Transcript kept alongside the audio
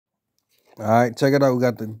All right, check it out. We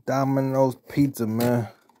got the Domino's pizza, man.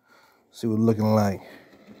 See what it's looking like.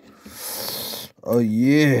 Oh,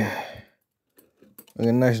 yeah.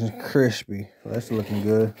 Looking nice and crispy. That's looking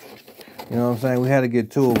good. You know what I'm saying? We had to get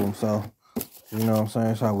 2 of them, so you know what I'm saying?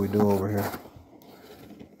 That's how we do over here.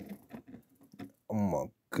 Oh, my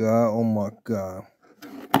God. Oh, my God.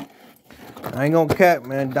 I ain't gonna cap,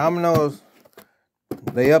 man. Domino's,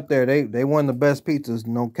 they up there. They one of the best pizzas,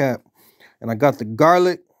 no cap. And I got the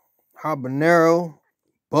garlic, habanero,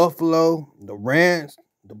 buffalo, the ranch,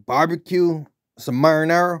 the barbecue, some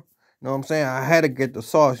marinara. You know what I'm saying? I had to get the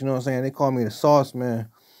sauce. You know what I'm saying? They call me the sauce man,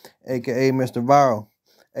 a.k.a. Mr. Viral,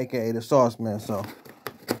 a.k.a. the sauce man. So,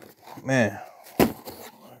 man,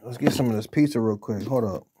 let's get some of this pizza real quick. Hold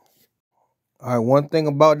up. All right, one thing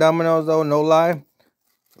about Domino's, though, no lie.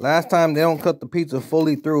 Last time, they don't cut the pizza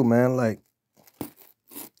fully through, man. Like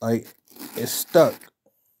it's stuck.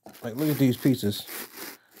 Like, look at these pieces.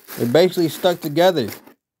 They're basically stuck together.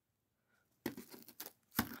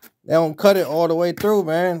 They don't cut it all the way through,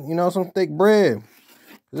 man. You know, some thick bread.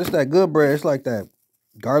 It's that good bread. It's like that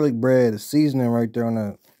garlic bread, the seasoning right there on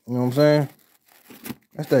that. You know what I'm saying?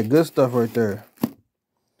 That's that good stuff right there.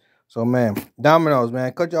 So, man, Domino's,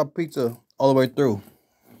 man. Cut y'all pizza all the way through.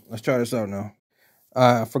 Let's try this out now.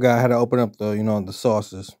 I forgot I had to open up the, the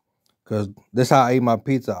sauces. Because this is how I eat my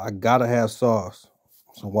pizza. I gotta have sauce.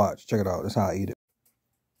 So watch. Check it out. This is how I eat it.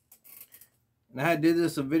 And I did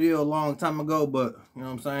this a video a long time ago, but you know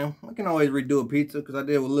what I'm saying? I can always redo a pizza because I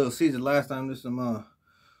did with Little Caesar last time. There's some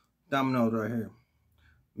Domino's right here.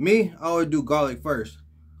 Me, I always do garlic first.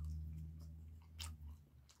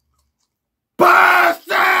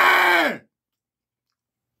 Boston!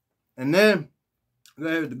 And then go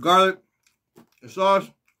ahead with the garlic, the sauce,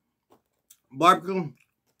 barbecue,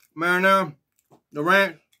 marinara, the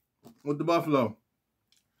ranch with the buffalo.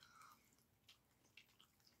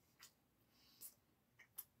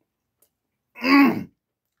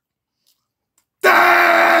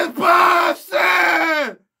 That's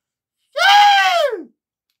Boston!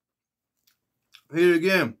 Hit it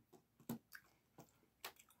again.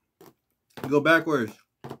 Go backwards.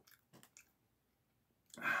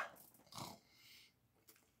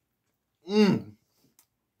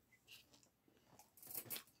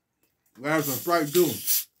 That's some Sprite too.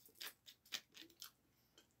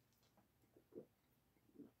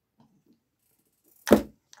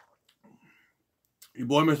 Your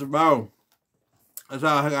boy Mr. Viral. That's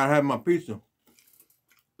how I gotta have my pizza.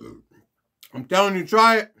 I'm telling you,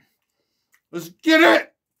 try it. Let's get it!